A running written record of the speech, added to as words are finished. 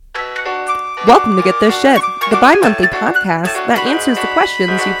Welcome to Get This Shit, the bi-monthly podcast that answers the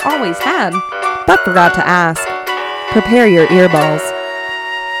questions you've always had, but forgot to ask. Prepare your earballs.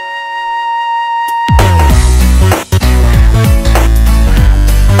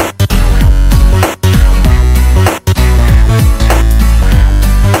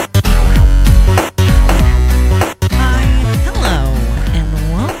 Hello, and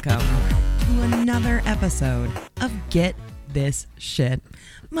welcome to another episode of Get This Shit.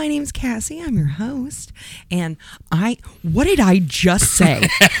 My name's Cassie. I'm your host. And what did I just say?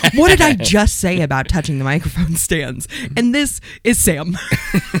 What did I just say about touching the microphone stands? And this is Sam.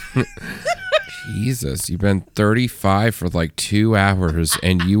 Jesus, you've been 35 for like 2 hours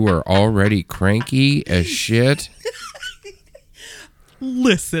and you were already cranky as shit.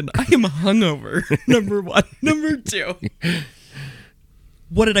 Listen, I am hungover, number one. Number two,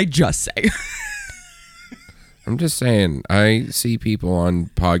 what did I just say? I'm just saying, I see people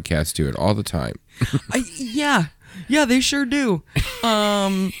on podcasts do it all the time. Yeah, they sure do.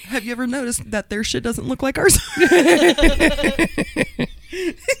 Have you ever noticed that their shit doesn't look like ours?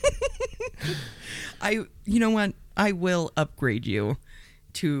 You know what? I will upgrade you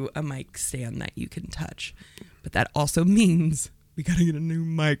to a mic stand that you can touch. But that also means we gotta get a new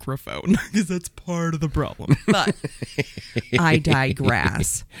microphone because that's part of the problem. But I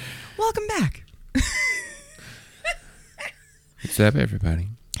digress. Welcome back. What's up, everybody?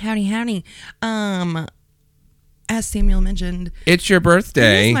 Howdy. As Samuel mentioned, It's your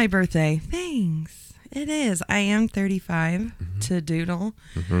birthday. it is my birthday. Thanks. It is. I am 35 to doodle.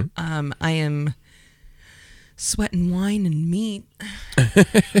 I am sweating wine and meat.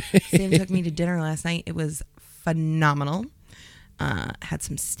 Sam took me to dinner last night. It was phenomenal. Had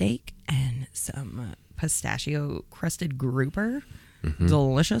some steak and some pistachio crusted grouper.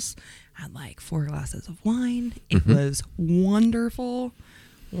 Delicious. Had like 4 glasses of wine. It was wonderful.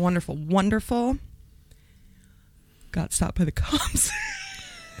 Got stopped by the cops.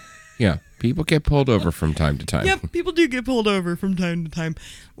 Yeah, people get pulled over from time to time. Yep, people do get pulled over from time to time.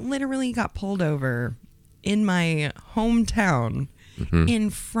 Literally got pulled over in my hometown in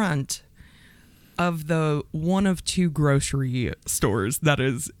front of the one of 2 grocery stores that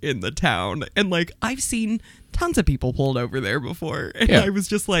is in the town. And like, I've seen tons of people pulled over there before. And Yeah. I was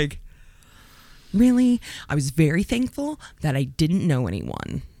just like, really? I was very thankful that I didn't know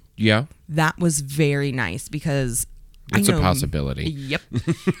anyone. Yeah, That was very nice because it's I a know, possibility. Yep.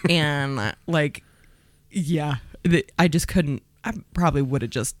 And like, yeah, I just couldn't. I probably would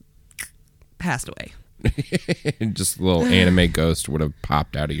have just passed away. Just a little anime ghost would have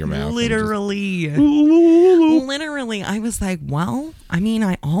popped out of your mouth. Literally. I was like, well, I mean,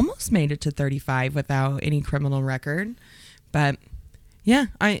 I almost made it to 35 without any criminal record. But yeah,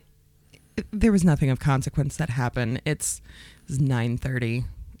 there was nothing of consequence that happened. It was 9:30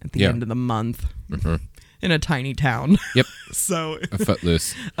 at the end of the month in a tiny town. Yep. So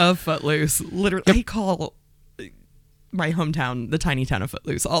A Footloose. Literally, I call my hometown the tiny town of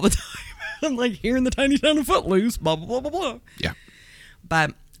Footloose all the time. I'm like, here in the tiny town of Footloose, blah, blah, blah, blah, blah. Yeah.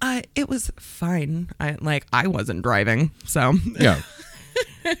 But it was fine. I wasn't driving, so. Yeah.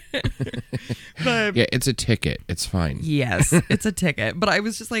 But Yeah, it's a ticket. It's fine. yes, it's a ticket. But I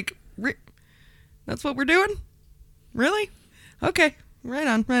was just like, that's what we're doing? Really? Okay. Right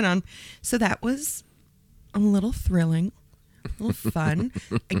on. So that was a little thrilling, a little fun.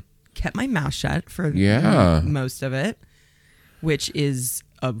 I kept my mouth shut for most of it, which is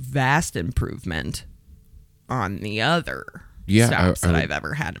a vast improvement on the other stops that I've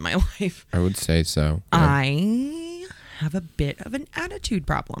ever had in my life. I would say so. Yeah. I have a bit of an attitude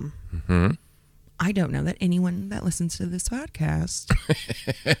problem. I don't know that anyone that listens to this podcast,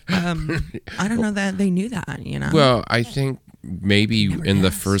 I don't know that they knew that, you know? Well, I think maybe in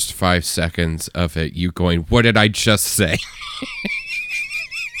the first 5 seconds of it, you going, what did I just say?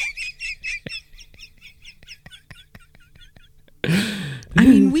 I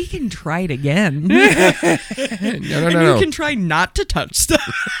mean, we can try it again. No. You can try not to touch stuff.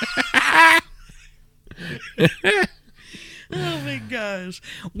 Oh my gosh.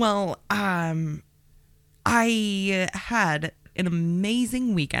 Well, I had an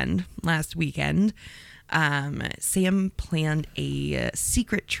amazing weekend last weekend. Sam planned a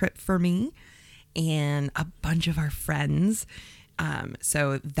secret trip for me and a bunch of our friends.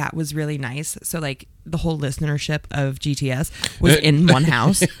 So that was really nice. So like the whole listenership of GTS was in one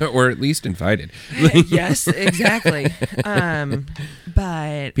house. Or at least invited. Yes, exactly.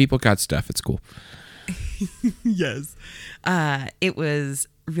 But People got stuff. It's cool. yes. It was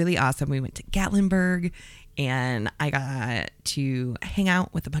really awesome. We went to Gatlinburg and I got to hang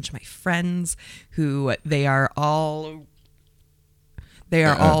out with a bunch of my friends who they are all They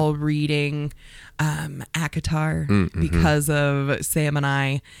are all reading ACOTAR because of Sam and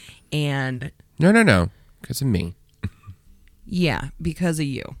I. And No. Because of me. yeah, because of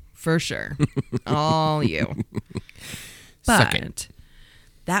you. For sure. All you. Second. But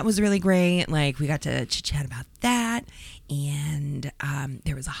that was really great. Like, we got to chit-chat about that. And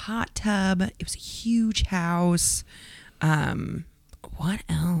there was a hot tub. It was a huge house. What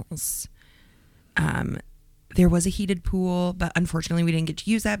else? There was a heated pool, but unfortunately we didn't get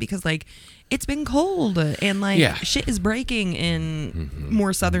to use that because, like, it's been cold and, like, shit is breaking in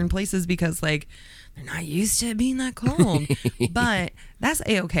more southern places because, like, they're not used to it being that cold. But that's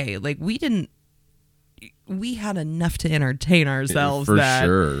A-okay. Like, we had enough to entertain ourselves For that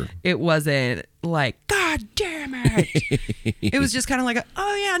sure. it wasn't like, God damn it. It was just kind of like,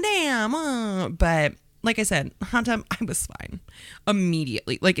 oh yeah, damn. But like I said, hot tub, I was fine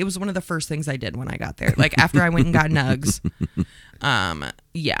immediately. Like, it was one of the first things I did when I got there. Like, after I went and got nugs.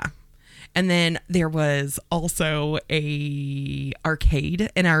 Yeah. And then there was also an arcade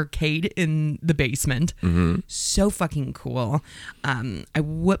in the basement. So fucking cool. I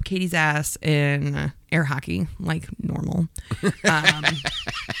whooped Katie's ass in air hockey, like normal.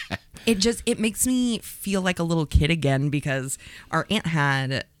 It makes me feel like a little kid again because our aunt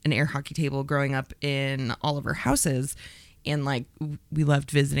had an air hockey table growing up in all of her houses. And, like, we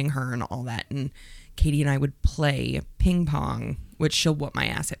loved visiting her and all that. And Katie and I would play ping pong, which she'll whoop my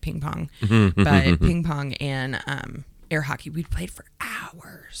ass at ping pong. But ping pong and air hockey, we'd played for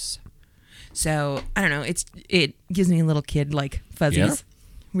hours. So, I don't know. It gives me a little kid, like, fuzzies,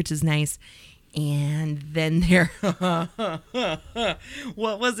 which is nice. And then there,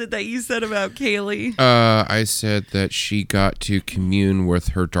 what was it that you said about Kaylee? I said that she got to commune with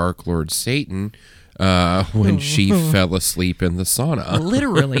her Dark Lord Satan when she fell asleep in the sauna.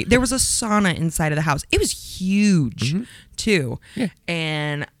 Literally. There was a sauna inside of the house. It was huge, too. Yeah.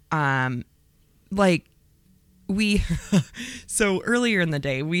 And, like, so earlier in the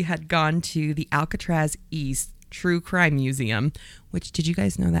day, we had gone to the Alcatraz East True Crime Museum, which, did you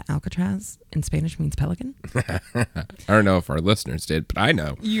guys know that Alcatraz in Spanish means pelican? I don't know if our listeners did, but I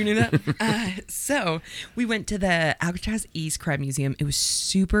know. You knew that? So we went to the Alcatraz East Crime Museum. It was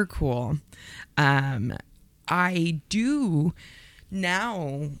super cool. I do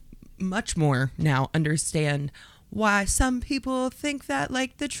now, much more now, understand why some people think that,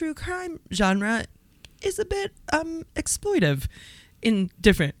 like, the true crime genre is a bit exploitive in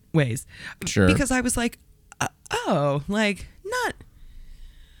different ways. Sure. Because I was like, oh, like, not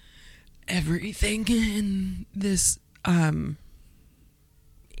everything in this in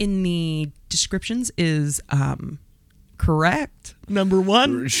the descriptions is correct. Number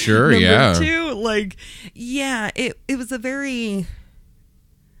one. Sure. Number two, like, yeah, it was a very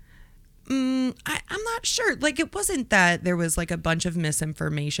I'm not sure. Like, it wasn't that there was, like, a bunch of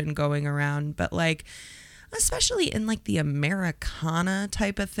misinformation going around, but, like, especially in, like, the Americana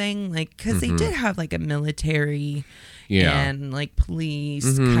type of thing, like, because they did have, like, a military and, like,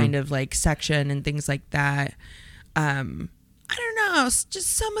 police kind of, like, section and things like that. I don't know,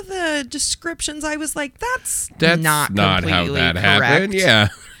 just some of the descriptions, I was like, that's not how that correct. happened. Yeah,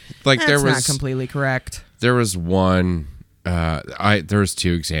 like, that's there was not completely correct. There was one. There was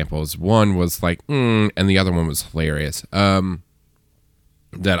two examples. One was like, and the other one was hilarious.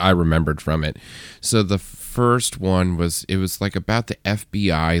 That I remembered from it. So the first one was, it was like about the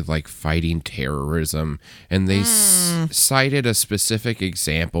FBI, like, fighting terrorism, and they cited a specific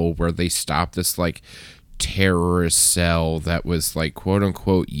example where they stopped this, like, terrorist cell that was, like, quote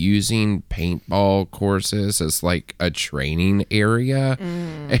unquote using paintball courses as, like, a training area.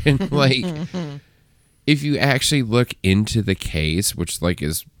 And, like, if you actually look into the case, which, like,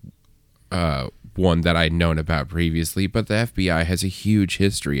 is one that I'd known about previously, but the FBI has a huge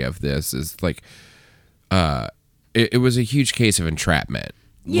history of this, is like it was a huge case of entrapment.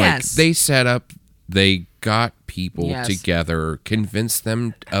 Yes. Like, they got people together, convinced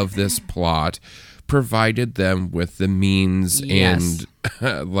them of this plot, provided them with the means and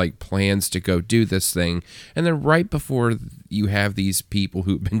like plans to go do this thing, and then right before you have these people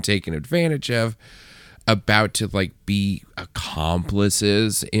who've been taken advantage of about to, like, be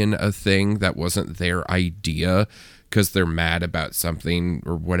accomplices in a thing that wasn't their idea because they're mad about something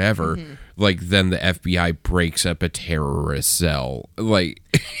or whatever, like, then the FBI breaks up a terrorist cell, like,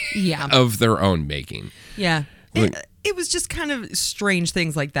 of their own making. Yeah. Like, it was just kind of strange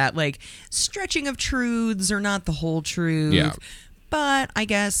things like that, like stretching of truths or not the whole truth. Yeah. But I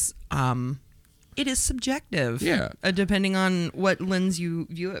guess it is subjective, depending on what lens you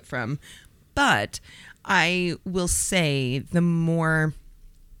view it from. But I will say, the more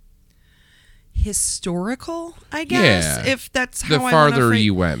historical, I guess, if that's how the I farther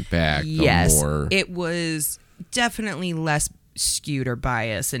you went back, yes, the more it was definitely less skewed or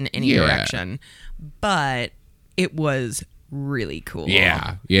biased in any direction, but it was really cool.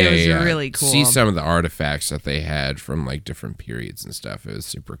 Yeah, it was really cool. See some of the artifacts that they had from like different periods and stuff. It was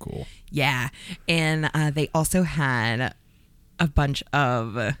super cool. Yeah, and they also had a bunch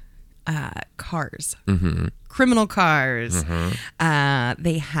of cars, criminal cars.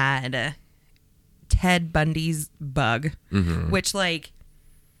 They had Ted Bundy's bug, which, like,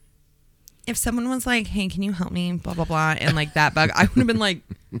 if someone was like, hey, can you help me, blah, blah, blah, and like that bug, I would have been like,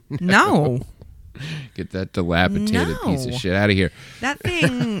 no. Get that dilapidated piece of shit out of here. That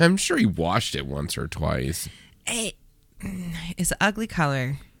thing. I'm sure he washed it once or twice. It's an ugly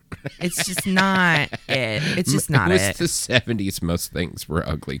color. It's just not it. It's just not it. It was the 70s. Most things were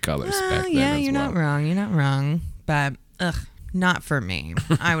ugly colors back then. Yeah, you're not wrong. You're not wrong. But, not for me.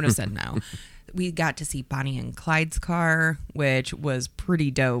 I would have said no. We got to see Bonnie and Clyde's car, which was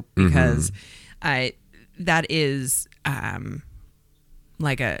pretty dope because that is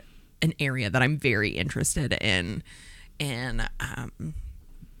like an area that I'm very interested in. And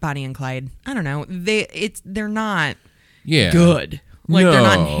Bonnie and Clyde, I don't know, they're not good. Like, they're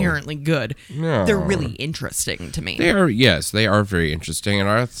not inherently good. No. They're really interesting to me. They are very interesting. And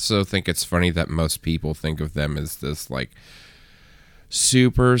I also think it's funny that most people think of them as this, like,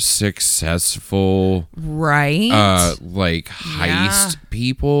 super successful, right? Like, heist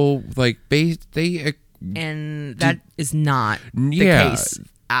people. Like, and that is not the case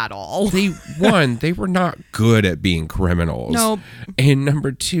at all. They were not good at being criminals. Nope. And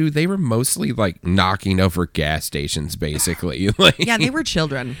number two, they were mostly like knocking over gas stations, basically. Like, yeah, they were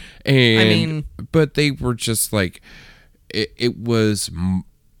children. And, but they were just like, it was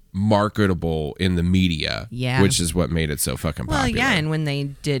marketable in the media, which is what made it so fucking popular. Well, yeah, and when they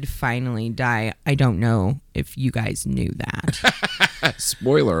did finally die, I don't know if you guys knew that.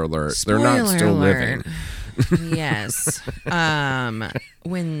 Spoiler alert, they're not still living. Yes.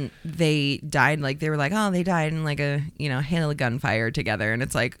 When they died, like, they were like, oh, they died in like a, hail of gunfire together. And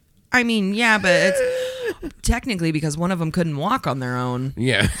it's like, I mean, yeah, but it's technically because one of them couldn't walk on their own.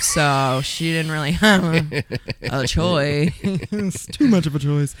 Yeah. So she didn't really have a choice. It's too much of a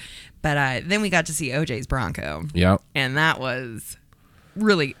choice. But then we got to see OJ's Bronco. Yep. And that was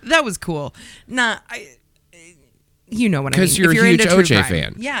cool. You know what I mean. Because you're a huge OJ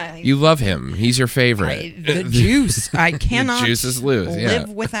fan. Yeah. You love him. He's your favorite. The juice. I cannot the juice is loose. live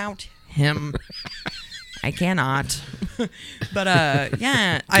without him. I cannot. But,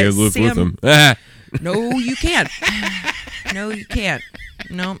 yeah. I live with him. No, you can't. No, you can't.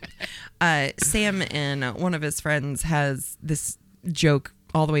 No. Sam and one of his friends has this joke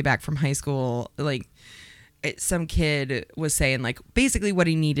all the way back from high school. Like, some kid was saying, like, basically what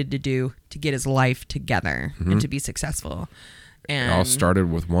he needed to do to get his life together and to be successful. And it all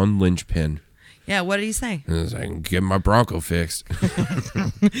started with one linchpin. Yeah, what did he say? It was, I can get my Bronco fixed.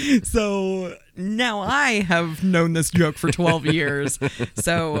 So now I have known this joke for 12 years.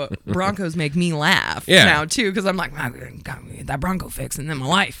 So Broncos make me laugh now, too, because I'm like, I got to get that Bronco fixed, and then my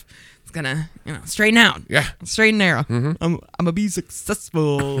life is going to, straighten out. Yeah. Straight and narrow. I'm going to be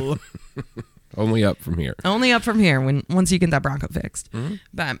successful. Only up from here. Only up from here once you get that Bronco fixed.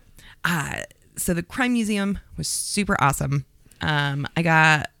 But so the crime museum was super awesome. I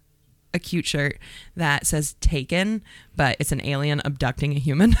got a cute shirt that says "Taken," but it's an alien abducting a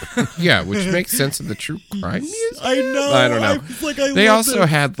human. Yeah, which makes sense in the true crime museum. I know. I don't know. They also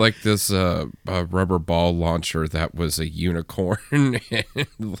had like this rubber ball launcher that was a unicorn.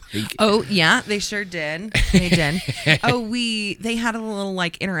 Oh yeah, they sure did. They did. They had a little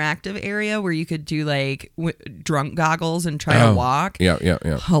like interactive area where you could do like drunk goggles and try to walk. Yeah.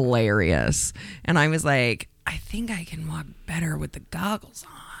 Hilarious. And I was like, I think I can walk better with the goggles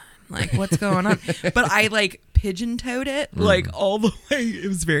on. Like, what's going on? But I like pigeon-toed it like all the way. It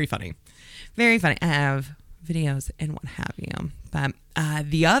was very funny. Very funny. I have videos and what have you. But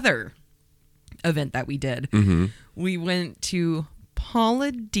the other event that we did, we went to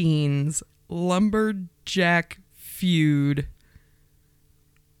Paula Dean's Lumberjack Feud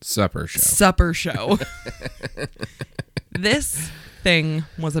Supper show. This thing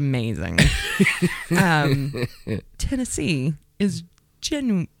was amazing. Tennessee is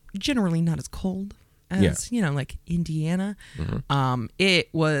generally not as cold as like Indiana. It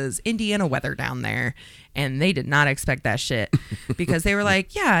was Indiana weather down there, and they did not expect that shit because they were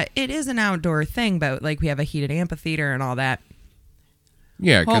like, yeah, it is an outdoor thing, but like we have a heated amphitheater and all that.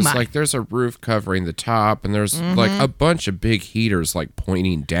 Yeah, because like there's a roof covering the top, and there's like a bunch of big heaters like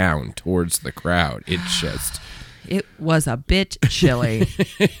pointing down towards the crowd. It's just It was a bit chilly.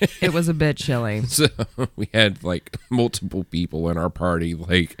 It was a bit chilly. So we had like multiple people in our party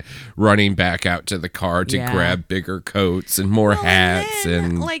like running back out to the car to grab bigger coats and more hats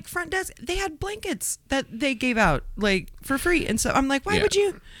and like front desk. They had blankets that they gave out like for free, and so I'm like, why would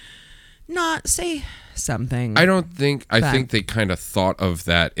you not say something? I think they kind of thought of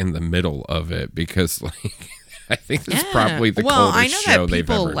that in the middle of it because like I think this is probably the coldest show they've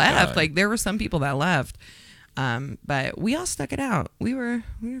ever left. done. Like there were some people that left. But we all stuck it out. We were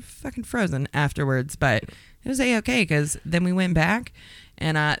fucking frozen afterwards, but it was okay because then we went back,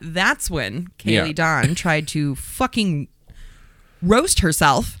 and that's when Kaylee Dawn tried to fucking roast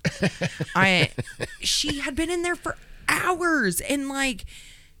herself. She had been in there for hours, and like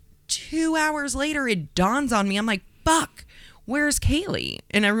 2 hours later, it dawns on me. I'm like, fuck, where's Kaylee?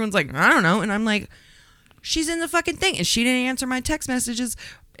 And everyone's like, I don't know. And I'm like, she's in the fucking thing, and she didn't answer my text messages.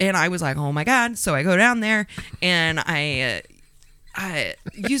 And I was like, oh my God. So I go down there and I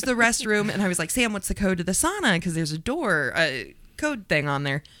use the restroom, and I was like, Sam, what's the code to the sauna? Because there's a code thing on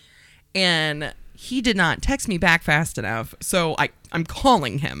there. And he did not text me back fast enough. So I'm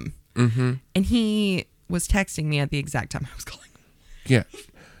calling him. Mm-hmm. And he was texting me at the exact time I was calling him. Yeah.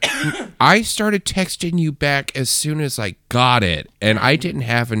 I started texting you back as soon as I got it, and I didn't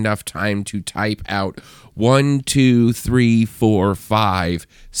have enough time to type out 1, 2, 3, 4, 5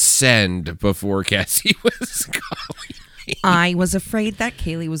 send before Cassie was calling me. I was afraid that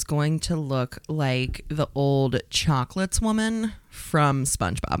Kaylee was going to look like the old chocolates woman from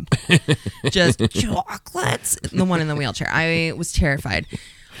SpongeBob. Just chocolates, the one in the wheelchair. I was terrified.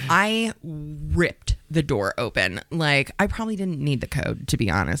 I ripped the door open. Like, I probably didn't need the code, to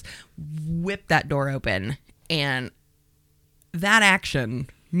be honest. Whipped that door open, and that action,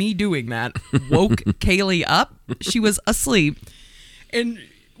 me doing that, woke Kaylee up. She was asleep, and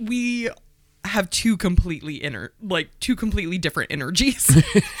we have two completely different energies.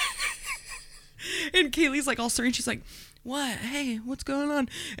 And Kaylee's like all serene. She's like, what? Hey, what's going on?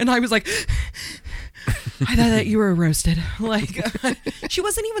 And I was like, I thought that you were roasted. Like, she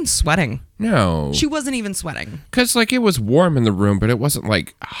wasn't even sweating. No. She wasn't even sweating. Because, like, it was warm in the room, but it wasn't,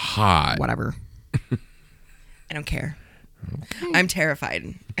 like, hot. Whatever. I don't care. Okay. I'm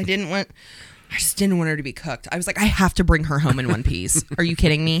terrified. I just didn't want her to be cooked. I was like, I have to bring her home in one piece. Are you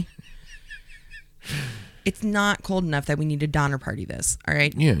kidding me? It's not cold enough that we need to Donner Party this, all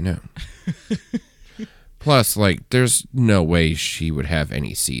right? Yeah, no. Plus, like, there's no way she would have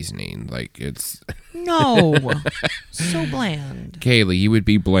any seasoning. Like, it's... No. So bland. Kaylee, you would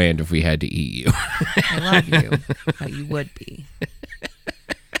be bland if we had to eat you. I love you, but you would be.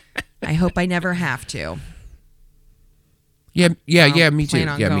 I hope I never have to. Yeah, me too.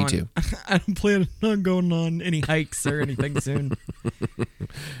 Yeah, me too. I don't plan on going on any hikes or anything soon.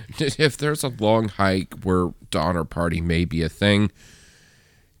 If there's a long hike where Donner Party may be a thing,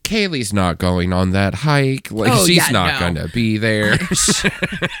 Kaylee's not going on that hike. Like, she's not going to be there.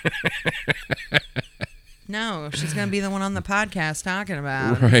 No, she's going to be the one on the podcast talking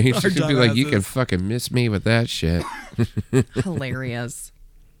about. Right. She's going to be like, you can fucking miss me with that shit. Hilarious.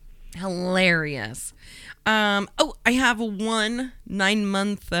 I have a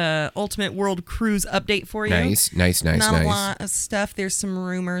 9-month Ultimate World Cruise update for you. Nice. Not a lot of stuff. There's some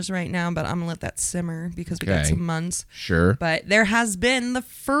rumors right now, but I'm going to let that simmer because we got some months. Sure. But there has been the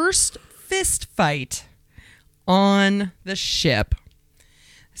first fist fight on the ship.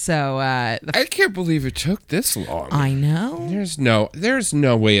 So I can't believe it took this long. I know. There's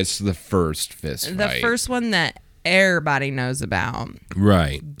no way it's the first fist fight. The first one that everybody knows about.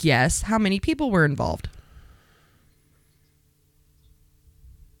 Right. Guess how many people were involved?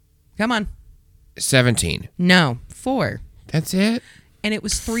 Come on. 17. No, 4. That's it? And it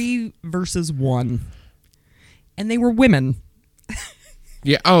was 3 versus 1. And they were women.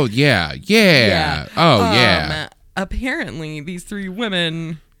 Yeah. Oh, yeah. Yeah. Oh, yeah. Apparently, these 3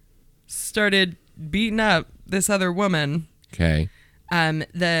 women started beating up this other woman. Okay.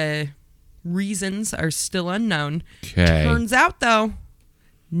 The reasons are still unknown. Okay. Turns out, though,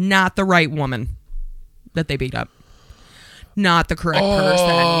 not the right woman that they beat up. Not the correct person.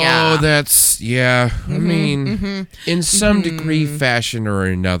 Yeah. Oh, that's, yeah. I mean, in some degree, fashion or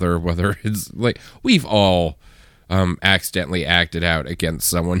another, whether it's like, we've all accidentally acted out against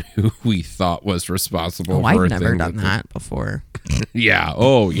someone who we thought was responsible for I've a never thing done that before. Yeah.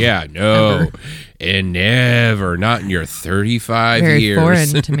 Oh, yeah. No. Never. And never. Not in your 35 very years. Very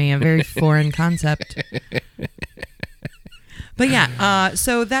foreign to me. A very foreign concept. But yeah,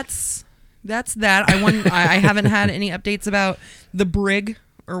 so that's that. I haven't had any updates about the brig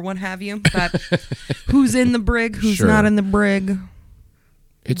or what have you. But who's in the brig? Who's not in the brig?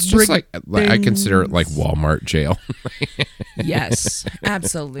 It's just like I consider it like Walmart jail. Yes,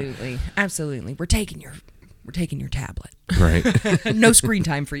 absolutely. Absolutely. We're taking your tablet. Right. No screen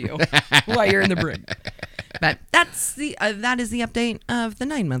time for you while you're in the brig. But that is the update of the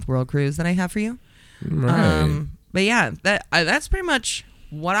 9-month world cruise that I have for you. Right. But yeah, that's pretty much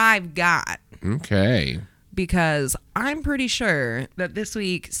what I've got. Okay. Because I'm pretty sure that this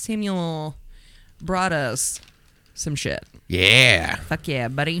week Samuel brought us some shit. Yeah. Fuck yeah,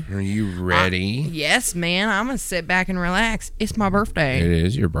 buddy. Are you ready? Yes, man. I'm going to sit back and relax. It's my birthday. It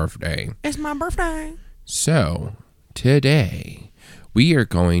is your birthday. It's my birthday. So, today, we are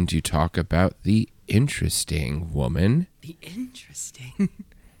going to talk about the interesting woman. The interesting.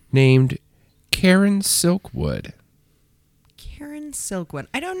 Named Karen Silkwood. Karen Silkwood.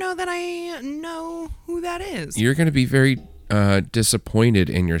 I don't know that I know who that is. You're going to be very disappointed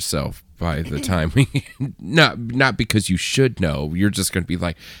in yourself by the time we not because you should know. You're just going to be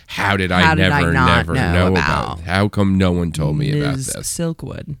like, how did I never know about? How come no one told me about Ms. this?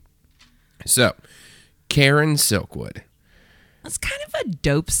 Silkwood. So, Karen Silkwood. That's kind of a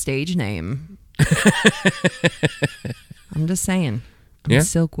dope stage name. I'm just saying. I'm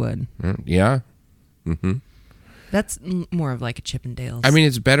Silkwood. Yeah. Mm-hmm. That's more of like a Chippendales. I mean,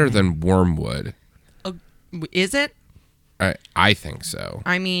 it's better than Wormwood. Is it? I think so.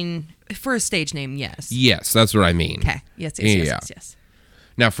 I mean, for a stage name, yes. Yes, that's what I mean. Okay. Yes.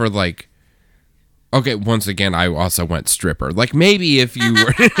 Now, for like, okay, once again, I also went stripper. Like maybe if you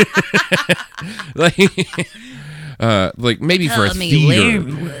were, like maybe for a theater,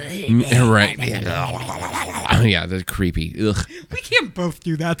 right? Yeah, that's creepy. Ugh. We can't both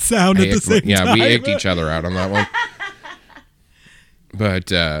do that sound at the same time. Yeah, we icked each other out on that one.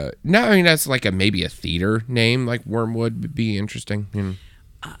 But no, I mean that's like maybe a theater name, like Wormwood would be interesting. You know?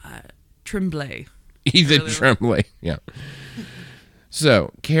 Tremblay. Ethan Tremblay, yeah.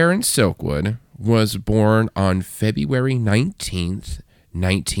 So Karen Silkwood was born on February 19th,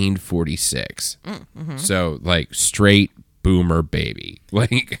 1946. Mm-hmm. So like straight boomer baby,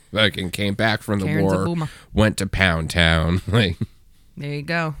 like fucking came back from the Karen's war, went to Pound Town, like. There you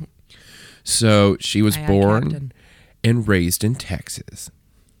go. So she was born Captain. And raised in Texas.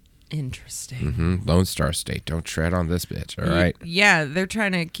 Interesting. Mm-hmm. Lone Star State. Don't tread on this bitch, all right? Yeah, they're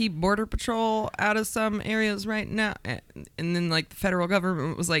trying to keep Border Patrol out of some areas right now. And then, like, the federal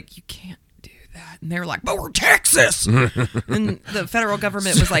government was like, you can't do that. And they were like, but we're Texas! And the federal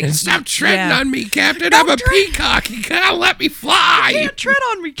government was like, stop treading on me, Captain. I'm a peacock. You gotta let me fly. You can't tread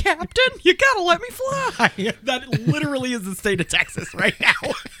on me, Captain. You gotta let me fly. That literally is the state of Texas right now.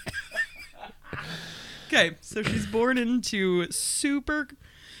 Okay, so she's born into super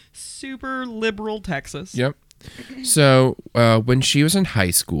liberal Texas. Yep. So when she was in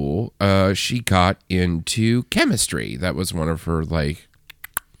high school, she got into chemistry. That was one of her like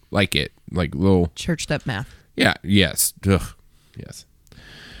little churched up math. Yeah. Yes. Ugh. Yes.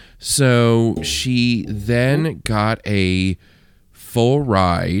 So she then got a full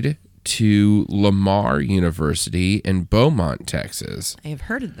ride to Lamar University in Beaumont, Texas. I have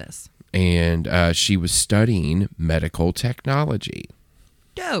heard of this. And she was studying medical technology.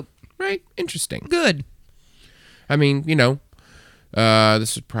 Dope. Right? Interesting. Good. I mean, you know,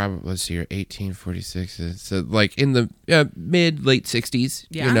 this was probably, let's see here, 1846. So like in the late 60s,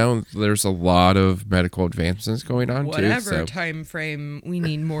 you know, there's a lot of medical advancements going on Whatever time frame, we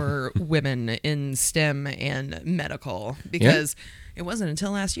need more women in STEM and medical because it wasn't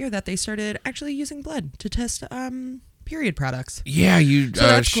until last year that they started actually using blood to test period products. Yeah, you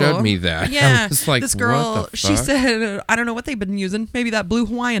showed me that. Yeah, I was like, this girl, what the fuck? she said, I don't know what they've been using. Maybe that blue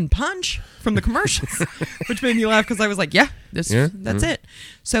Hawaiian punch from the commercials, which made me laugh because I was like, that's it.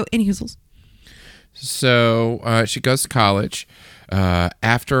 So, anywho. So, she goes to college.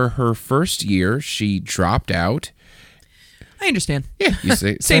 After her first year, she dropped out. I understand. Yeah, you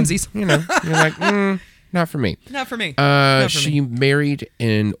say samesies. You know, you're like, not for me. Not for me. She married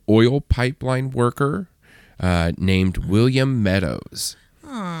an oil pipeline worker named William Meadows.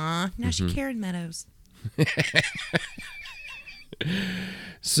 Aw, now she Karen Meadows.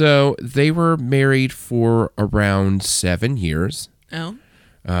 So they were married for around 7 years. Oh.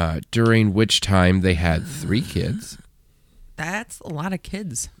 During which time they had 3 kids. That's a lot of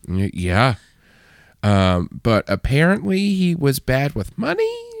kids. Yeah. But apparently he was bad with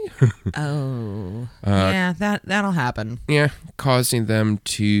money. Oh. Yeah, that'll happen. Yeah, causing them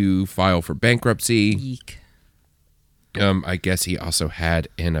to file for bankruptcy. Yeek. I guess he also had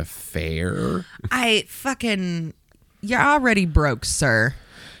an affair. You're already broke, sir.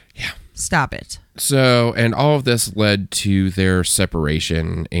 Yeah. Stop it. So, and all of this led to their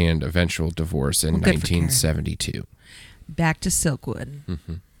separation and eventual divorce in 1972. Back to Silkwood.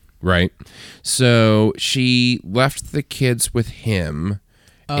 Right. So she left the kids with him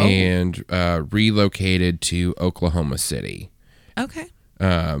and relocated to Oklahoma City. Okay.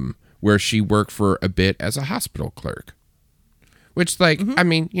 Where she worked for a bit as a hospital clerk. Which, like, I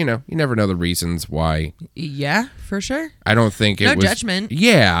mean, you know, you never know the reasons why. Yeah, for sure. I don't think it was... No judgment.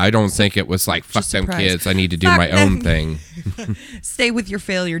 Yeah, I don't think it was like, fuck them kids, I need to do my own thing. Stay with your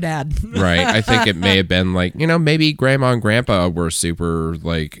failure, Dad. Right. I think it may have been like, you know, maybe Grandma and Grandpa were super,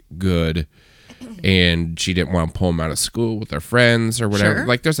 like, good, and she didn't want to pull them out of school with their friends or whatever. Sure.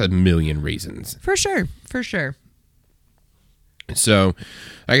 Like, there's a million reasons. For sure. For sure. So,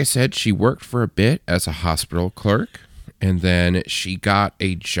 like I said, she worked for a bit as a hospital clerk. And then she got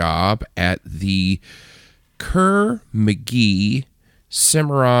a job at the Kerr-McGee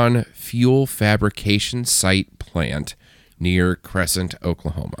Cimarron fuel fabrication site plant near Crescent,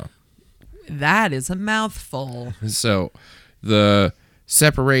 Oklahoma. That is a mouthful. So the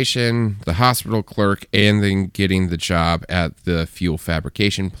separation, the hospital clerk, and then getting the job at the fuel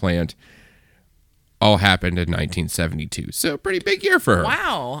fabrication plant all happened in 1972. So pretty big year for her.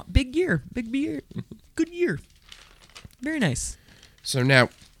 Wow. Big year. Big year. Good year. Very nice. So now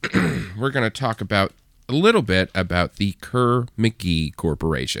we're going to talk about a little bit about the Kerr-McGee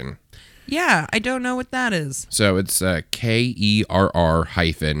Corporation. Yeah, I don't know what that is. So it's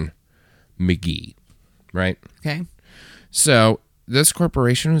KERR-McGee, right? Okay. So this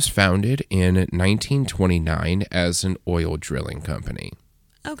corporation was founded in 1929 as an oil drilling company.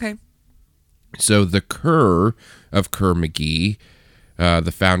 Okay. So the Kerr of Kerr-McGee,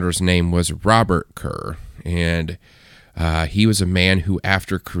 the founder's name was Robert Kerr, and he was a man who,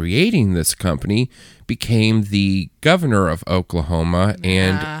 after creating this company, became the governor of Oklahoma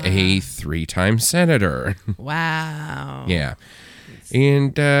and a 3-time senator. Wow. Yeah.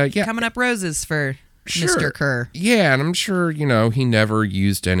 And, yeah. Coming up roses for Sure. Mr. Kerr. Yeah, and I'm sure, you know, he never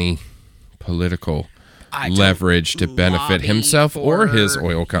used any political leverage to benefit himself or his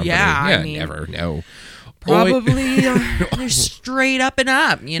oil company. Yeah, I mean, never know. Probably they're straight up and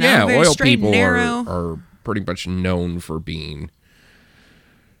up, you know? Yeah, very oil straight people and narrow. are pretty much known for being,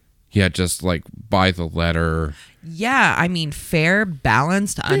 just like by the letter. Yeah, I mean, fair,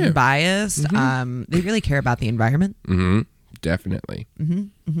 balanced, unbiased. They really care about the environment. Mm-hmm. Definitely.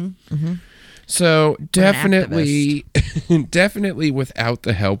 So definitely, definitely without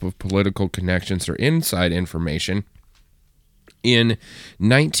the help of political connections or inside information, in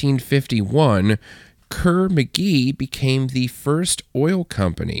 1951, Kerr-McGee became the first oil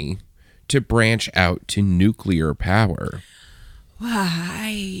company to branch out to nuclear power.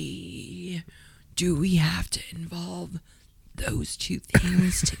 Why do we have to involve those two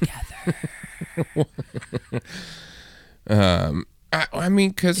things together? I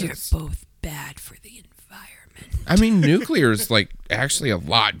mean, because They're it's both bad for the environment. I mean, nuclear is like actually a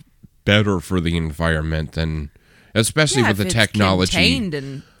lot better for the environment than, especially with the technology. Contained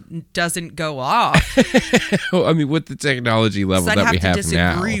and doesn't go off. I mean, with the technology level So I'd that we have have to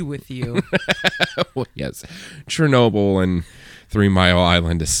now. disagree with you. Well, yes, Chernobyl and 3 Mile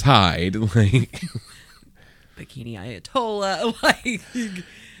Island aside, like Bikini Ayatollah, like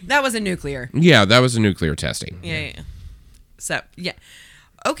that was a nuclear. yeah, that was a nuclear testing. Yeah. So yeah,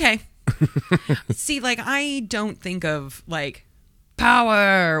 okay. See, like I don't think of like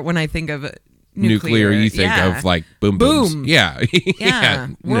power when I think of nuclear. You think of like boom booms. Boom. Yeah. Yeah,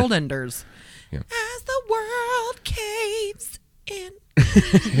 world enders. Yeah. As the world caves in.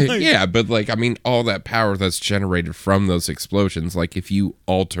 Yeah, but like I mean, all that power that's generated from those explosions, like if you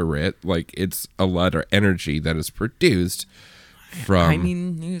alter it, like it's a lot of energy that is produced from. I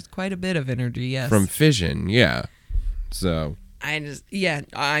mean, there's quite a bit of energy. Yes. From fission. Yeah. So. I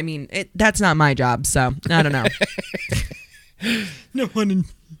mean, that's not my job, so I don't know. No one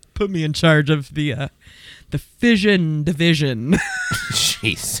put me in charge of the fission division.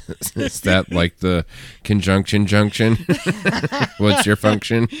 Jesus. Is that like the conjunction junction? What's your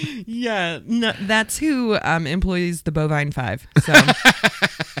function? Yeah, no, that's who employs the bovine 5. So.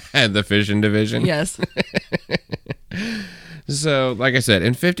 And the fission division? Yes. So, like I said,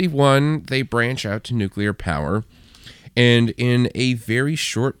 in 51, they branch out to nuclear power. And in a very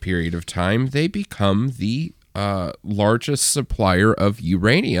short period of time, they become the largest supplier of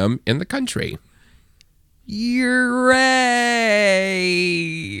uranium in the country. Uranium.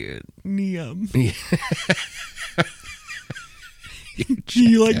 Do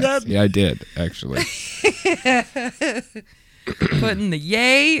you like that? Yeah, I did, actually. Putting the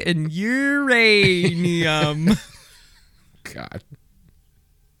yay in uranium. God.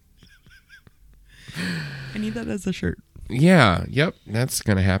 I need that as a shirt. Yeah, yep, that's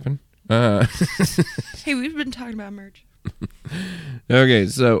going to happen. Hey, we've been talking about merch. Okay,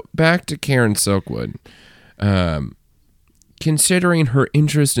 so back to Karen Silkwood. Considering her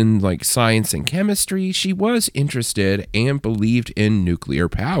interest in like science and chemistry, she was interested and believed in nuclear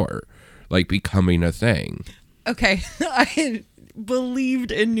power, like becoming a thing. Okay, I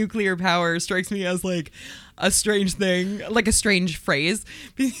believed in nuclear power strikes me as like a strange thing, like a strange phrase,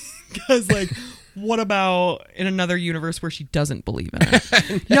 because like, what about in another universe where she doesn't believe in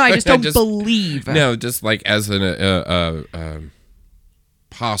it? No, I just don't believe. No, just like as an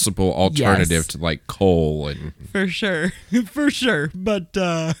possible alternative to like coal and for sure. But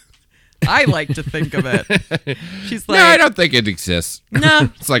I like to think of it. She's like, no, I don't think it exists. No,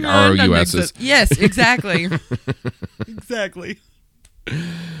 it's like no, ROUSs. Yes, exactly. Exactly.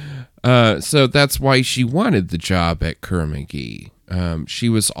 So that's why she wanted the job at Kerr McGee. She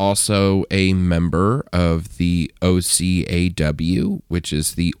was also a member of the OCAW, which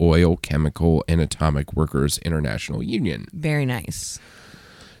is the Oil, Chemical, and Atomic Workers International Union. Very nice.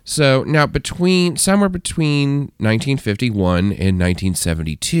 So now somewhere between 1951 and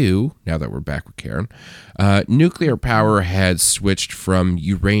 1972, now that we're back with Karen, nuclear power had switched from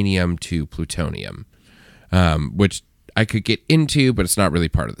uranium to plutonium, which I could get into, but it's not really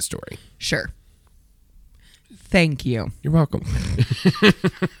part of the story. Sure. Thank you. You're welcome.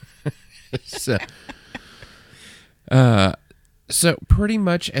 So pretty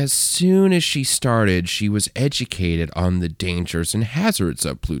much as soon as she started, she was educated on the dangers and hazards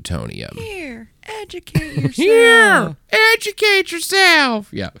of plutonium. Here, educate yourself. Here, educate yourself.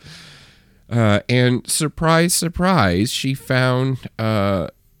 Yeah. And surprise, surprise, she found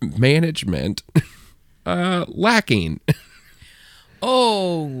management lacking.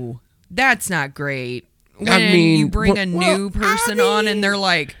 Oh, that's not great. When you bring a new person on and they're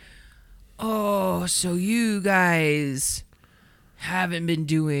like, oh, so you guys haven't been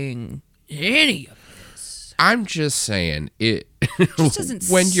doing any of this. I'm just saying it. Just doesn't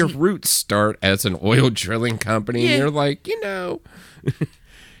when your roots start as an oil drilling company, and you're like,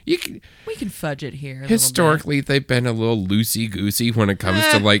 we can fudge it here. Historically, they've been a little loosey-goosey when it comes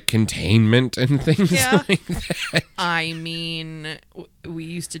to like containment and things like that. I mean, we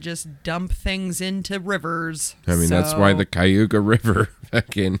used to just dump things into rivers. I mean, that's why the Cayuga River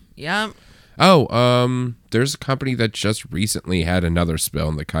fucking. Yeah. Oh, there's a company that just recently had another spill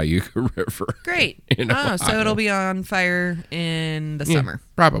in the Cayuga River. Great. So it'll be on fire in the summer.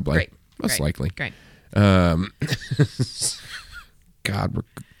 Probably. Great. Most likely. Great. God, we're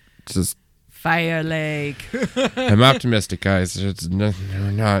just Fire Lake. I'm optimistic, guys. It's no,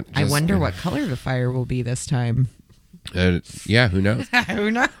 we're not. I wonder what color the fire will be this time. Yeah, who knows?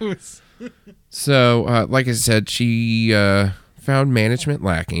 Who knows? So, like I said, she found management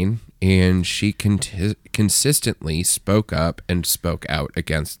lacking, and she consistently spoke up and spoke out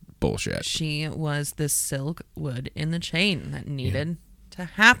against bullshit. She was the silk wood in the chain that needed to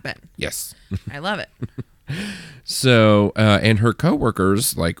happen. Yes. I love it. So, and her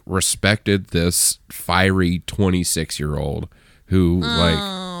coworkers like respected this fiery 26-year-old who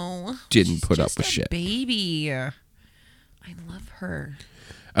didn't put up with shit. Baby, I love her.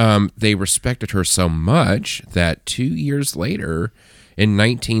 They respected her so much that 2 years later, in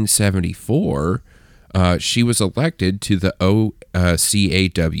 1974, she was elected to the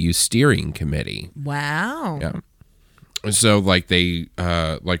OCAW steering committee. Wow. Yeah. So, like, they,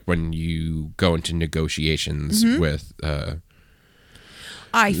 like, when you go into negotiations with...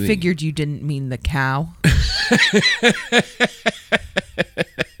 I figured you didn't mean the cow.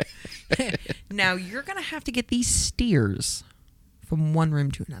 Now, you're going to have to get these steers from one room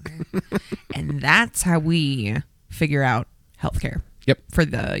to another. And that's how we figure out healthcare. Yep. For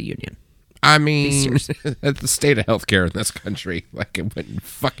the union. I mean, the state of healthcare in this country, like, it wouldn't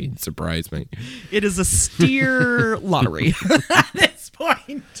fucking surprise me. It is a steer lottery at this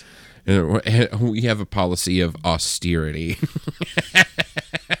point. We have a policy of austerity. God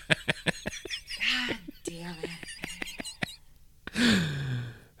damn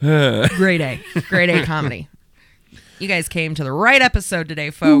it. Grade A. Grade A comedy. You guys came to the right episode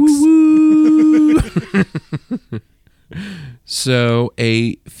today, folks. So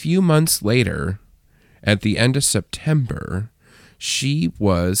a few months later, at the end of September, she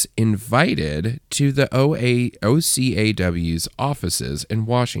was invited to the OCAW's offices in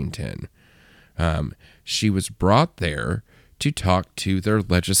Washington. She was brought there to talk to their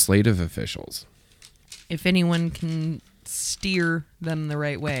legislative officials. If anyone can steer them the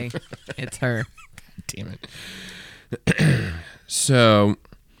right way, it's her. Damn it. So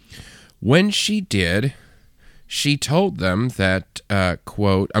when she did, she told them that,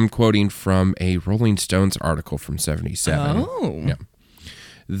 quote, I'm quoting from a Rolling Stones article from 77. Oh. Yeah,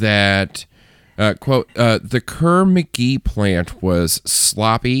 that Quote, the Kerr-McGee plant was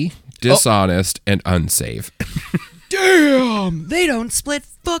sloppy, dishonest, and unsafe. Damn, they don't split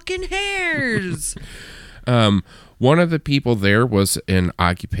fucking hairs. One of the people there was an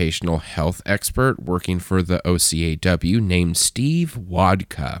occupational health expert working for the OCAW named Steve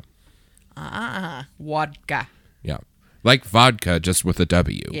Wadka. Vodka. Yeah. Like vodka, just with a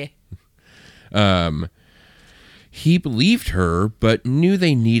W. Yeah. He believed her, but knew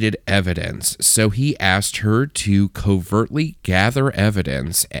they needed evidence, so he asked her to covertly gather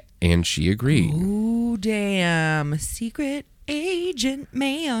evidence, and she agreed. Ooh, damn. Secret agent,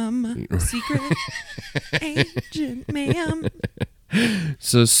 ma'am. Secret agent, ma'am.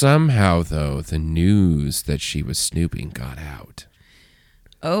 So somehow, though, the news that she was snooping got out.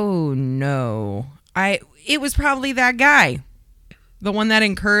 Oh, no. It was probably that guy. The one that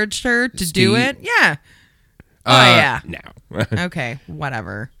encouraged her to do it? Yeah. Oh, yeah. No. Okay,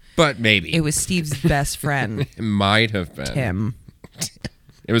 whatever. But maybe. It was Steve's best friend. It might have been. Tim.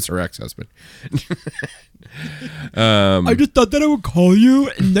 It was her ex-husband. I just thought that I would call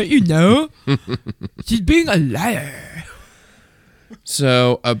you and let you know she's being a liar.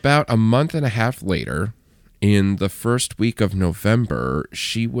 So about a month and a half later, in the first week of November,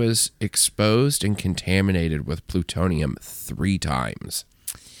 she was exposed and contaminated with plutonium 3 times.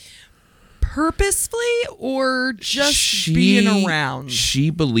 Purposefully or just being around? She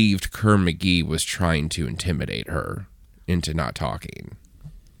believed Kerr-McGee was trying to intimidate her into not talking.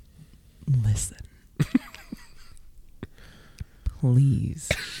 Listen. Please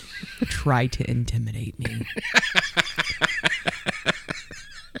try to intimidate me.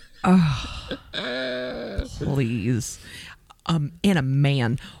 Oh, please. And a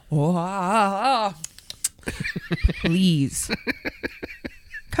man. Oh, please.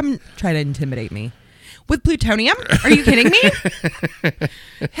 Come try to intimidate me. With plutonium? Are you kidding me?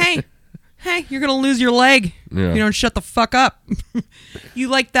 Hey, you're going to lose your leg. Yeah. If you don't shut the fuck up. You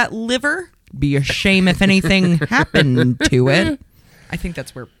like that liver? Be a shame if anything happened to it. I think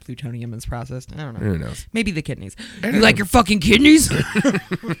that's where plutonium is processed. I don't know. Who knows? Maybe the kidneys. You like your fucking kidneys?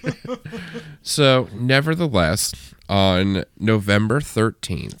 So, nevertheless, on November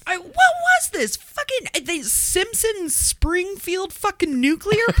 13th. What was this? Fucking the Simpsons Springfield fucking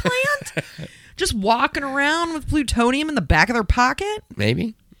nuclear plant? Just walking around with plutonium in the back of their pocket?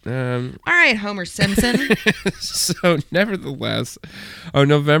 Maybe. All right, Homer Simpson. So, nevertheless, on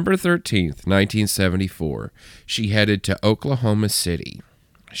November 13th, 1974, she headed to Oklahoma City.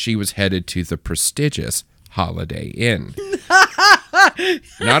 She was headed to the prestigious Holiday Inn.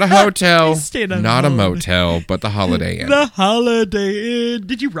 Not a hotel, not a motel, but the Holiday Inn. The Holiday Inn.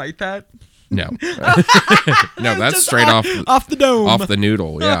 Did you write that? No. No, that's Just straight off the dome. Off the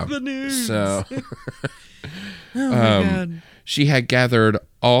noodle, yeah. Off the news. So, oh my God. she had gathered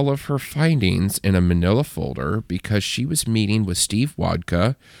all of her findings in a manila folder because she was meeting with Steve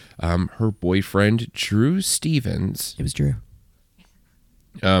Wadka, her boyfriend Drew Stevens. It was Drew.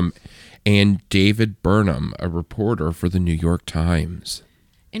 And David Burnham, a reporter for the New York Times.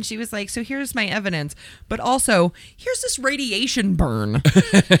 And she was like, so here's my evidence, but also here's this radiation burn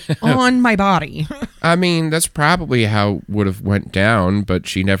on my body. I mean, that's probably how it would have went down, but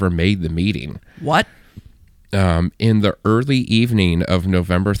she never made the meeting. What? In the early evening of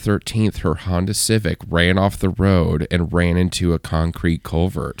November 13th, her Honda Civic ran off the road and ran into a concrete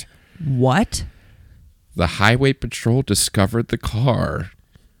culvert. What? The highway patrol discovered the car.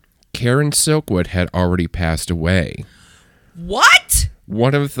 Karen Silkwood had already passed away. What?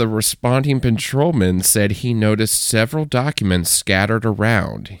 One of the responding patrolmen said he noticed several documents scattered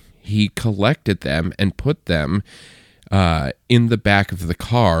around. He collected them and put them in the back of the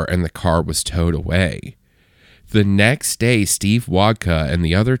car, and the car was towed away. The next day, Steve Wadka and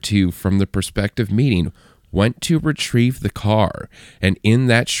the other two from the prospective meeting went to retrieve the car, and in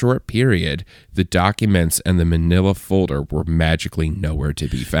that short period, the documents and the manila folder were magically nowhere to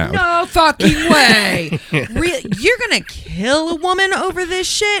be found. No fucking way. Really? You're going to kill a woman over this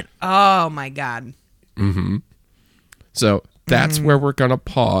shit? Oh, my God. Mm-hmm. So that's where we're going to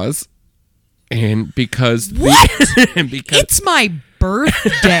pause. And because... What? It's my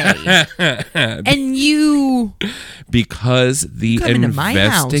birthday. And you... Because the come into my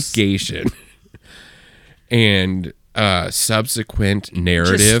house. investigation... and subsequent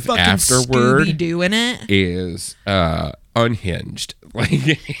narrative afterward doing it is unhinged.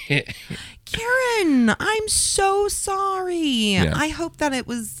 Like, Karen, I'm so sorry. Yeah. I hope that it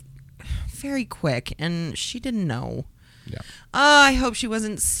was very quick and she didn't know. Yeah. I hope she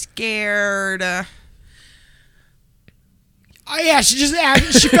wasn't scared. Oh yeah, she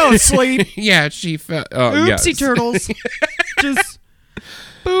fell asleep. Yeah, she felt. Oopsie turtles. Just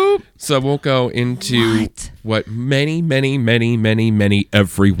boop. Nope. So we'll go into what many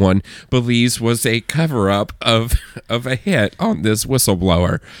everyone believes was a cover-up of a hit on this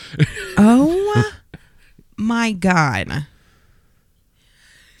whistleblower. Oh my God.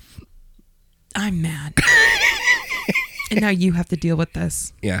 I'm mad. And now you have to deal with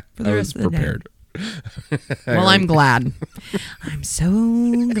this. Yeah, for the rest of the prepared. Well, I'm glad. I'm so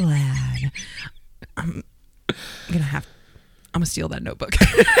glad. I'm gonna steal that notebook.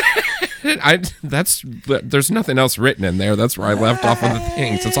 There's nothing else written in there. That's where I left off on the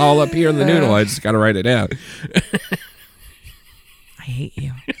things. It's all up here in the noodle. I just got to write it down. I hate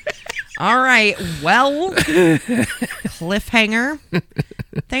you. All right. Well, cliffhanger.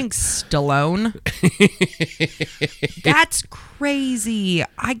 Thanks, Stallone. That's crazy.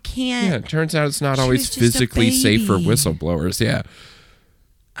 I can't. Yeah, it turns out it's not always physically safe for whistleblowers. Yeah.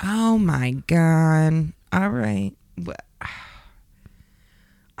 Oh my God. All right.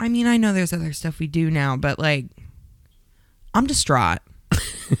 I mean, I know there's other stuff we do now, but like, I'm distraught.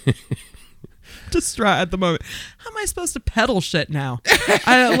 Distraught at the moment. How am I supposed to pedal shit now?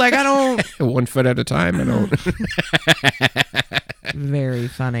 I don't. 1 foot at a time. I don't. Very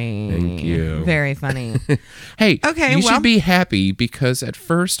funny. Thank you. Very funny. Hey, okay, you should be happy because at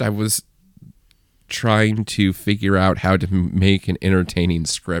first I was trying to figure out how to make an entertaining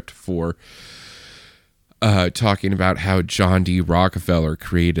script for talking about how John D. Rockefeller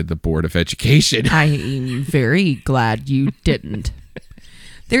created the Board of Education. I'm very glad you didn't.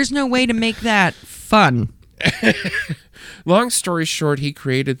 There's no way to make that fun. Long story short, he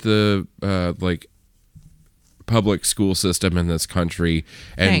created the public school system in this country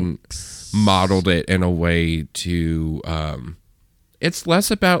and modeled it in a way to it's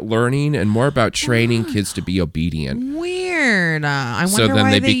less about learning and more about training kids to be obedient. Weird. I wonder so then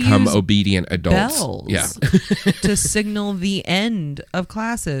why they become use obedient adults. Bells yeah. to signal the end of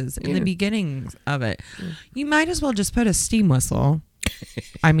classes and the beginnings of it. You might as well just put a steam whistle.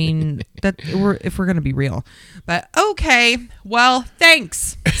 I mean, if we're going to be real. But okay. Well,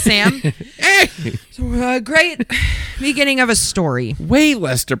 thanks, Sam. Hey! So, great beginning of a story. Way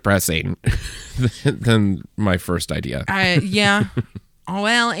less depressing than my first idea. Yeah. Oh,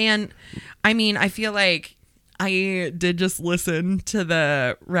 well, and I mean, I feel like I did just listen to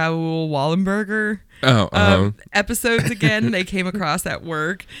the Raoul Wallenberger episodes again. They came across at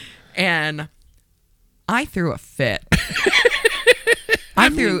work, and I threw a fit.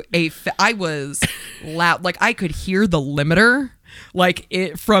 I was loud. Like, I could hear the limiter, like,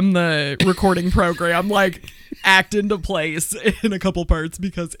 it from the recording program, like, act into place in a couple parts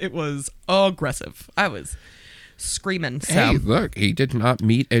because it was aggressive. I was screaming. So. Hey, look, he did not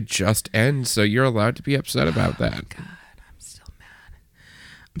meet a just end, so you're allowed to be upset about that. God, I'm still mad.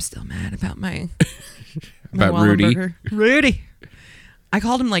 I'm still mad about my about Rudy. Rudy. I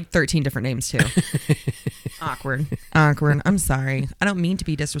called him like 13 different names too. Awkward. I'm sorry. I don't mean to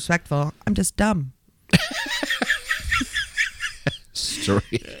be disrespectful. I'm just dumb. Story.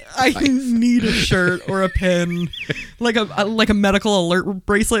 I need a shirt or a pin, like a medical alert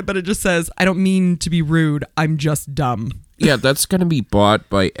bracelet, but it just says, "I don't mean to be rude. I'm just dumb." Yeah, that's gonna be bought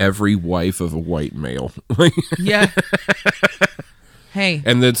by every wife of a white male. Yeah. Hey.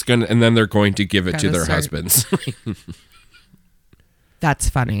 And then they're going to give it to their husbands. That's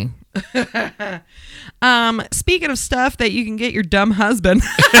funny. Speaking of stuff that you can get your dumb husband.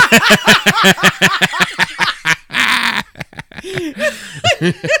 You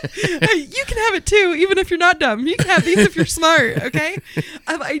can have it too, even if you're not dumb. You can have these if you're smart, okay?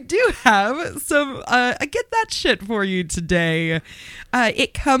 I do have some, I get that shit for you today.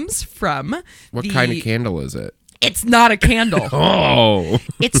 It comes from What kind of candle is it? It's not a candle. Oh.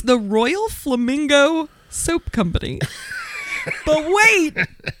 It's the Royal Flamingo Soap Company. But wait,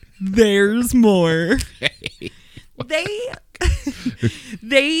 there's more.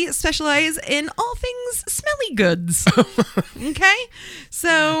 They specialize in all things smelly goods. Okay?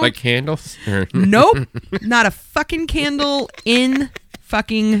 So like candles? Nope. Not a fucking candle in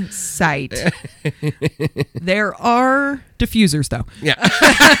fucking sight. There are diffusers though. Yeah.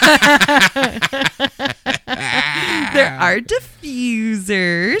 There are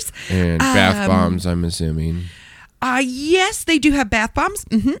diffusers. And bath bombs, I'm assuming. Yes, they do have bath bombs.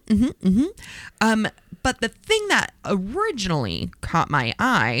 But the thing that originally caught my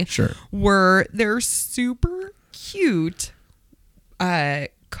eye were their super cute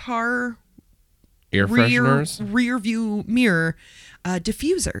car air fresheners, rear view mirror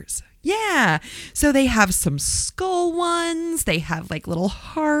diffusers. Yeah. So they have some skull ones. They have like little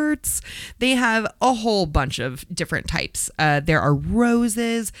hearts. They have a whole bunch of different types. There are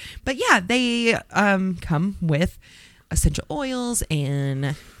roses. But yeah, they come with essential oils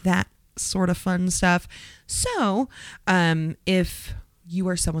and that sort of fun stuff. So if you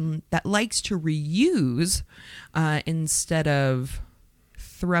are someone that likes to reuse instead of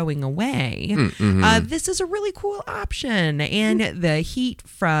throwing away, this is a really cool option. And the heat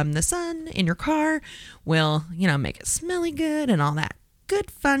from the sun in your car will, make it smelly good and all that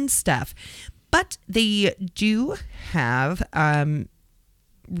good fun stuff. But they do have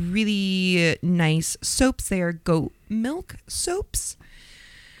really nice soaps. They are goat milk soaps.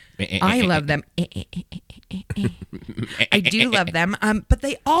 I love them. I do love them. But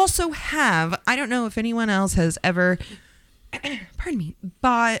they also have, I don't know if anyone else has ever, pardon me,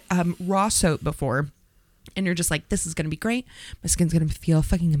 bought raw soap before. And you're just like, this is going to be great. My skin's going to feel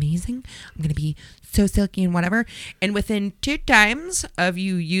fucking amazing. I'm going to be so silky and whatever. And within 2 times of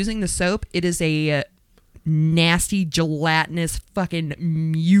you using the soap, it is a nasty, gelatinous, fucking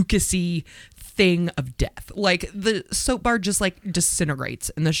mucusy thing of death. Like the soap bar just like disintegrates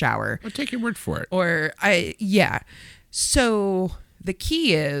in the shower. I'll take your word for it. Or So the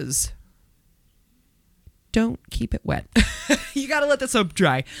key is don't keep it wet. You got to let the soap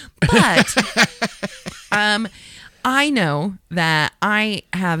dry. But I know that I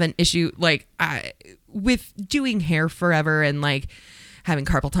have an issue with doing hair forever and like having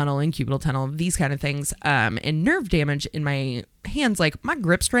carpal tunnel and cubital tunnel, these kind of things, and nerve damage in my hands. Like my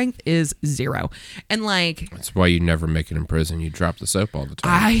grip strength is 0. And like, that's why you never make it in prison. You drop the soap all the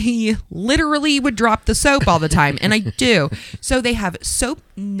time. I literally would drop the soap all the time. And I do. So they have soap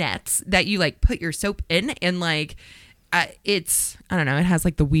nets that you like put your soap in, and like, it's, I don't know, it has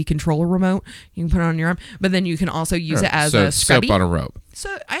like the Wii controller remote. You can put it on your arm, but then you can also use it as a scrubby. Soap on a rope.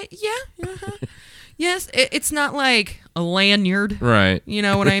 So yes, it's not like a lanyard. Right. You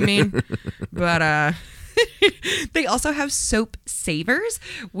know what I mean? But they also have soap savers,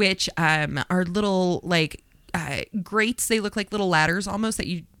 which are little like grates. They look like little ladders almost that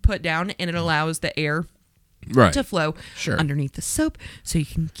you put down, and it allows the air to flow underneath the soap so you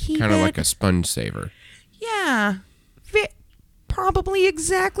can keep kind it. of like a sponge saver. Yeah. Probably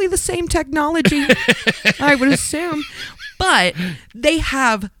exactly the same technology, I would assume. But they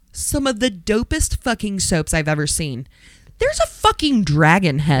have some of the dopest fucking soaps I've ever seen. There's a fucking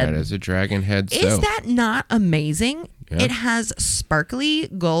dragon head. That is a dragon head soap. Is that not amazing? Yeah. It has sparkly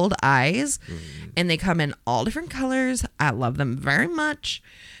gold eyes, and they come in all different colors. I love them very much.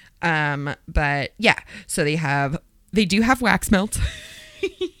 But yeah, so they do have wax melt.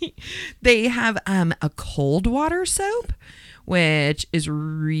 They have a cold water soap, which is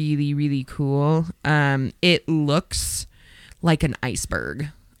really, really cool. It looks like an iceberg.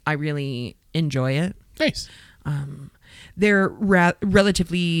 I really enjoy it. Nice. They're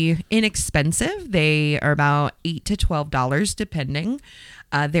relatively inexpensive. They are about $8 to $12 depending.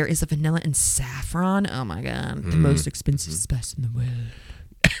 There is a vanilla and saffron. Oh my God. The most expensive spice in the world.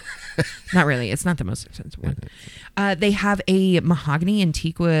 Not really. It's not the most expensive one. They have a mahogany and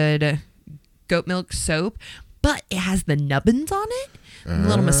teakwood goat milk soap, but it has the nubbins on it.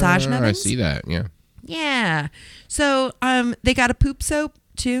 Little massage nubbins. I see that. Yeah. Yeah. So they got a poop soap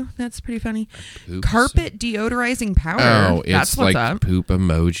too. That's pretty funny. Carpet deodorizing powder. Oh, it's that's what's like up. poop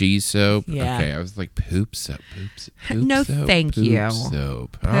emoji soap. Yeah. Okay, I was like poop soap. No, soap, thank poop you.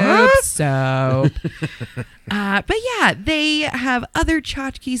 Soap. Poop soap. But yeah, they have other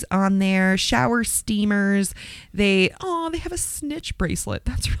tchotchkes on there. Shower steamers. They have a snitch bracelet.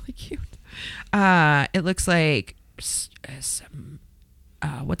 That's really cute. It looks like some.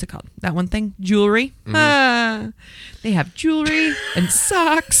 What's it called? That one thing? Jewelry. They have jewelry and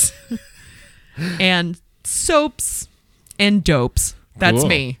socks and soaps and dopes. That's Cool.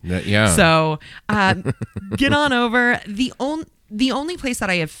 me. Yeah. So get on over. The only place that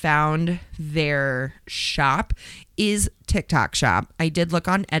I have found their shop is TikTok shop. I did look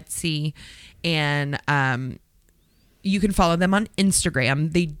on Etsy, and you can follow them on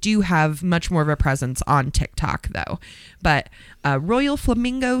Instagram. They do have much more of a presence on TikTok, though. But Royal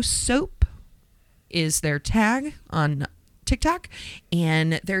Flamingo Soap is their tag on TikTok,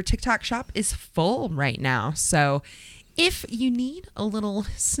 and their TikTok shop is full right now. So if you need a little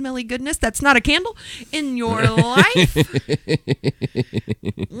smelly goodness that's not a candle in your life,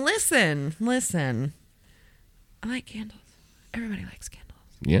 listen. I like candles. Everybody likes candles.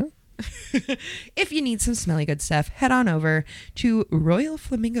 Yeah. If you need some smelly good stuff, head on over to Royal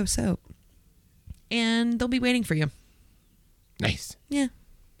Flamingo Soap, and they'll be waiting for you. Nice. Yeah.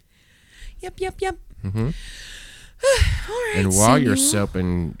 Yep. Mm-hmm. All right. And while you're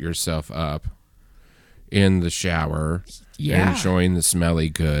soaping yourself up in the shower, enjoying the smelly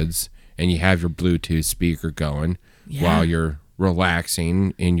goods, and you have your Bluetooth speaker going while you're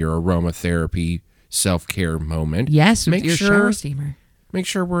relaxing in your aromatherapy self-care moment. Yes, with your shower steamer. Make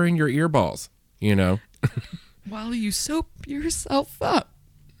sure we're in your earballs, you know. While you soap yourself up.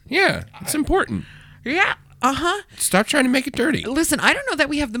 Yeah, it's important. Yeah. Uh-huh. Stop trying to make it dirty. Listen, I don't know that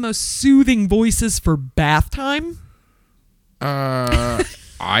we have the most soothing voices for bath time.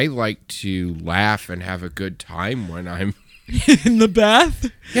 I like to laugh and have a good time when I'm in the bath.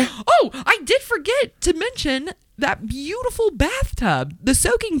 Yeah. Oh, I did forget to mention that beautiful bathtub, the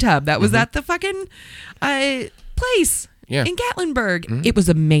soaking tub that was at the fucking place in Gatlinburg. Mm-hmm. It was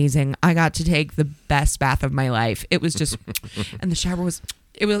amazing. I got to take the best bath of my life. It was just, and the shower was,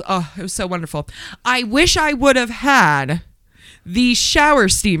 it was so wonderful. I wish I would have had the shower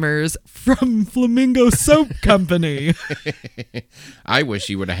steamers from Flamingo Soap Company. I wish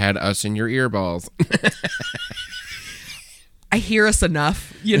you would have had us in your earballs. I hear us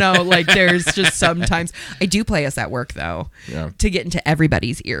enough, you know, like there's just sometimes I do play us at work though, to get into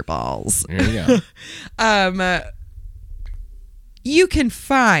everybody's earballs. There you go. You can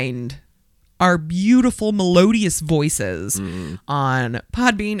find our beautiful melodious voices on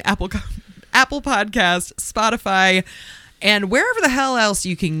Podbean, Apple Podcast, Spotify, and wherever the hell else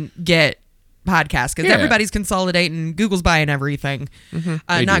you can get podcasts, because everybody's consolidating. Google's buying everything.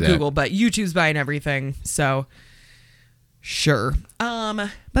 Not Google, but YouTube's buying everything. So sure.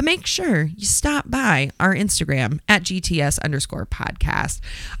 But make sure you stop by our Instagram at GTS_podcast.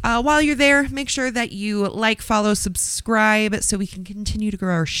 While you're there, make sure that you like, follow, subscribe so we can continue to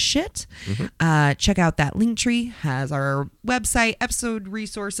grow our shit. Check out that link tree, has our website, episode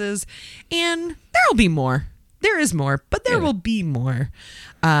resources, and there'll be more. There is more, but there will be more.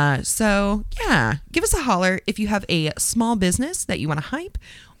 So yeah, give us a holler if you have a small business that you want to hype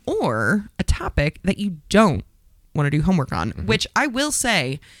or a topic that you don't want to do homework on, which I will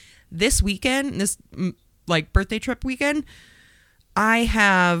say this weekend, this like birthday trip weekend, I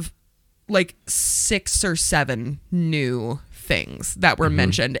have like 6 or 7 new things that were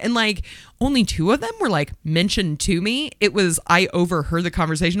mentioned, and like only 2 of them were like mentioned to me. It was, I overheard the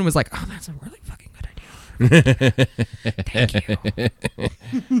conversation and was like, oh, that's a really fucking good idea. Thank you.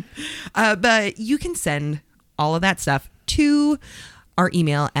 But you can send all of that stuff to our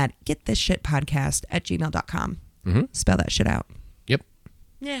email at getthisshitpodcast@gmail.com. Spell that shit out. Yep.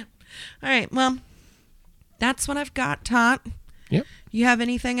 Yeah. All right. Well, that's what I've got, Tot. Yep. You have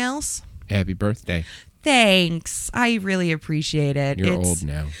anything else? Happy birthday. Thanks. I really appreciate it. You're old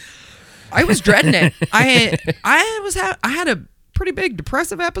now. I was dreading it. I had a pretty big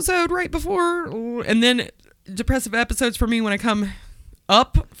depressive episode right before, and then depressive episodes for me when I come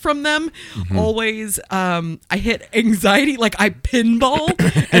up from them always I hit anxiety, like I pinball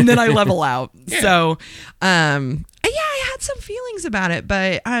and then I level out. So I had some feelings about it,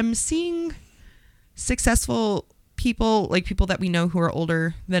 but I'm seeing successful people, like people that we know who are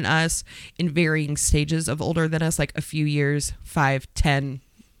older than us in varying stages of older than us, like a few years, 5, 10,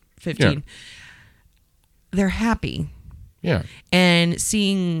 15. They're happy. Yeah. And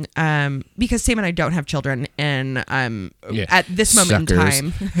seeing, because Sam and I don't have children, and at this moment in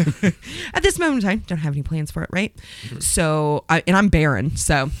time, don't have any plans for it, right? So, and I'm barren,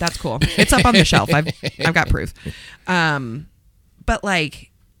 so that's cool. It's up on the shelf. I've got proof. But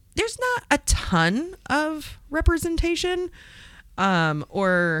like, there's not a ton of representation,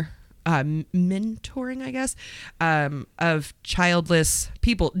 or mentoring, I guess, of childless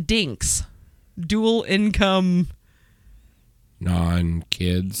people, dinks, dual income.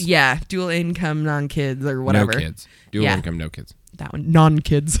 Non-kids. Yeah, dual income, non-kids, or whatever. No kids. Dual income, no kids. That one,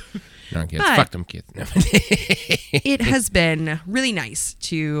 non-kids. Non-kids. Fuck them kids. No. It has been really nice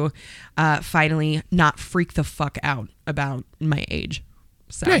to finally not freak the fuck out about my age.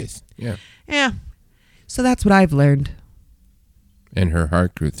 So, nice. Yeah. Yeah. So that's what I've learned. And her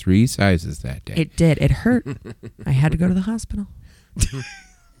heart grew 3 sizes that day. It did. It hurt. I had to go to the hospital.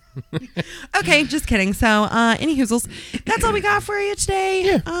 Okay, just kidding. So, any hoozles, that's all we got for you today.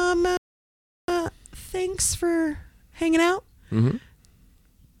 Yeah. Thanks for hanging out.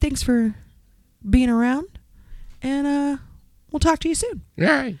 Thanks for being around, and we'll talk to you soon. All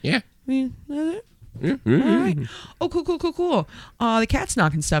right. Yeah. All right. Oh, cool. The cat's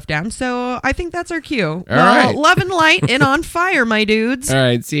knocking stuff down, so I think that's our cue. All right. Love and light and on fire, my dudes. All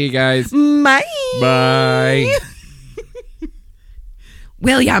right. See you guys. Bye. Bye.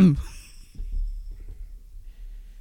 William.